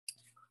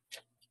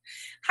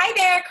Hi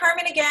there,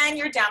 Carmen again,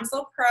 your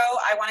Damsel Pro.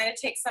 I wanted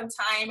to take some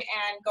time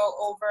and go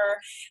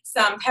over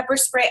some pepper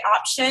spray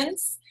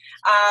options.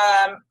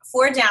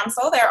 For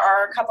Damsel, there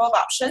are a couple of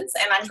options,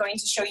 and I'm going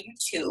to show you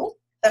two.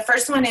 The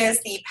first one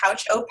is the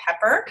Pouch O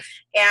Pepper,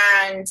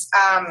 and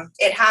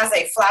it has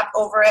a flap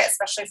over it,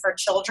 especially for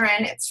children.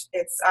 It's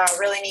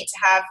really neat to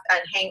have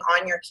and hang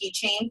on your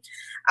keychain.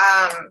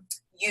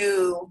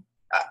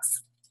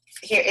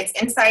 Here, it's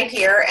inside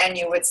here, and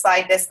you would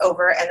slide this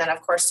over and then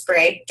of course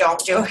spray.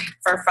 Don't do it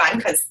for fun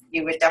because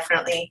you would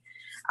definitely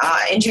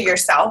injure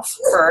yourself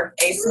for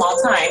a small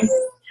time.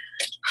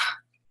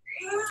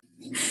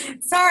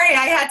 Sorry,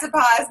 I had to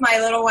pause. My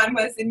little one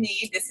was in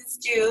need. This is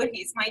Jude.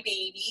 He's my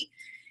baby.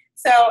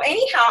 So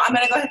anyhow, I'm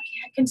going to go ahead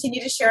and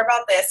continue to share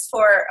about this.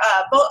 For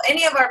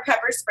any of our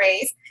pepper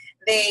sprays,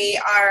 they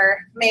are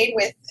made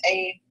with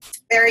a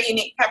very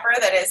unique pepper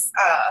that is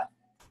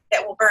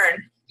that will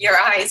burn your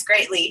eyes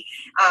greatly.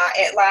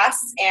 It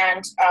lasts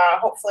and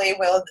hopefully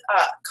will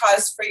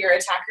cause for your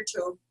attacker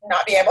to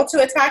not be able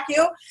to attack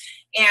you.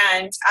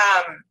 And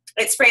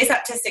it sprays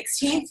up to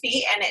 16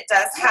 feet, and it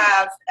does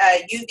have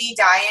a UV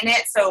dye in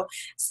it. So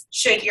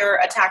should your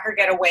attacker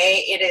get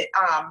away,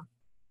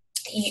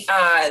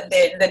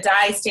 the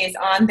dye stays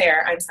on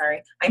there. I'm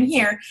sorry, I'm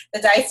here.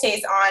 The dye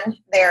stays on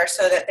there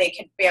so that they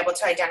can be able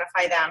to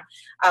identify them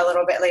a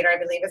little bit later. I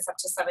believe it's up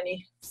to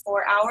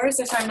 74 hours,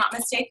 if I'm not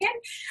mistaken.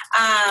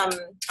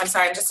 I'm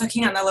sorry, I'm just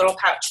looking on the little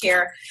pouch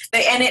here.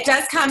 And it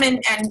does come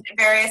in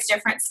various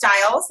different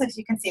styles. If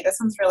you can see, this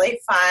one's really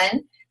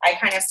fun. I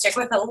kind of stick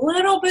with a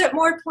little bit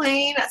more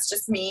plain. That's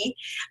just me.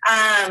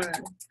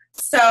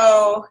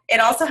 So it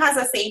also has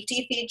a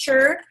safety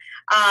feature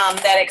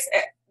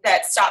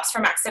that stops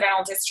from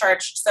accidental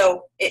discharge.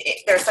 So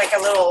there's like a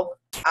little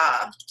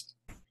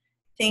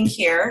thing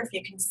here. If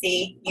you can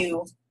see,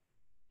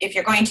 if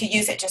you're going to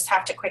use it, just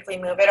have to quickly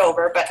move it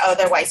over, but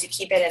otherwise you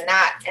keep it in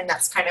that, and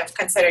that's kind of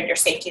considered your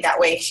safety. That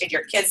way, should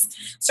your kids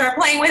start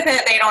playing with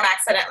it, they don't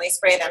accidentally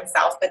spray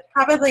themselves. But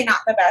probably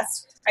not the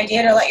best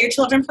idea to let your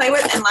children play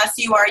with unless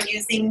you are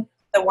using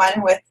the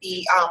one with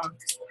the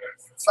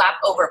flap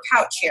over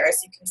pouch here, as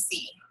you can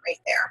see right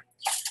there,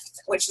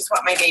 which is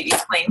what my baby's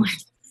playing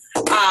with.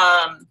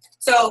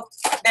 So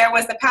there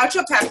was the Pouch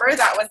O Pepper.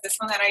 That was this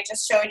one that I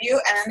just showed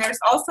you. And then there's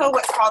also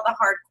what's called the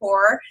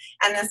Hardcore.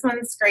 And this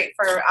one's great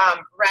for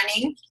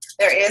running.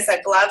 There is a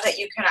glove that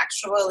you can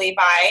actually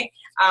buy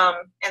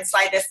and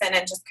slide this in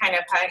and just kind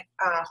of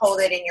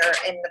hold it in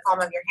the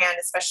palm of your hand,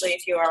 especially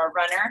if you are a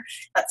runner.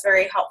 That's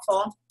very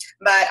helpful.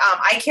 But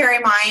I carry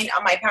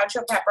my Pouch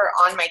O Pepper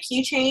on my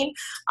keychain,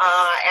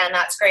 and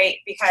that's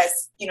great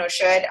because,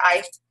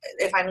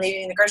 if I'm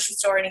leaving the grocery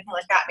store or anything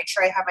like that, make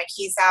sure I have my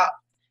keys out,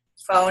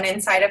 phone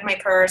inside of my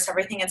purse,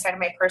 everything inside of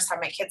my purse, have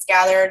my kids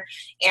gathered,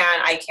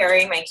 and I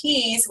carry my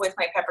keys with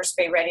my pepper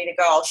spray ready to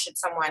go should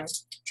someone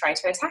try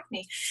to attack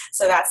me.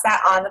 So that's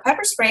that on the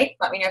pepper spray.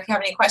 Let me know if you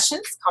have any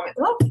questions. Comment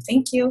below.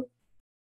 Thank you.